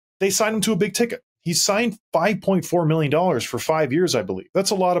they signed him to a big ticket. He signed $5.4 million for 5 years, I believe.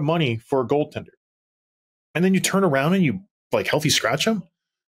 That's a lot of money for a goaltender. And then you turn around and you like healthy scratch him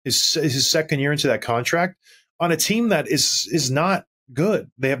his second year into that contract on a team that is not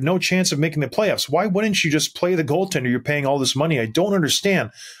good. They have no chance of making the playoffs. Why wouldn't you just play the goaltender? You're paying all this money. I don't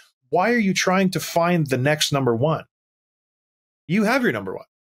understand. Why are you trying to find the next number one? You have your number one.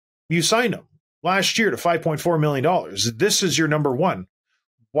 You signed him last year to $5.4 million. This is your number one.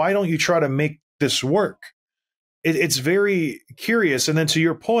 Why don't you try to make this work? It's very curious. And then to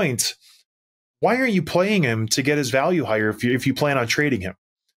your point, why aren't you playing him to get his value higher if you plan on trading him?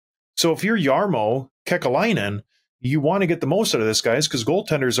 So if you're Jarmo Kekalainen, you want to get the most out of this, guys, because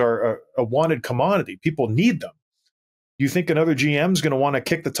goaltenders are a wanted commodity. People need them. You think another GM is going to want to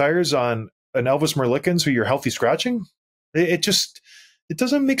kick the tires on an Elvis Merzlikins who you're healthy scratching? It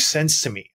doesn't make sense to me.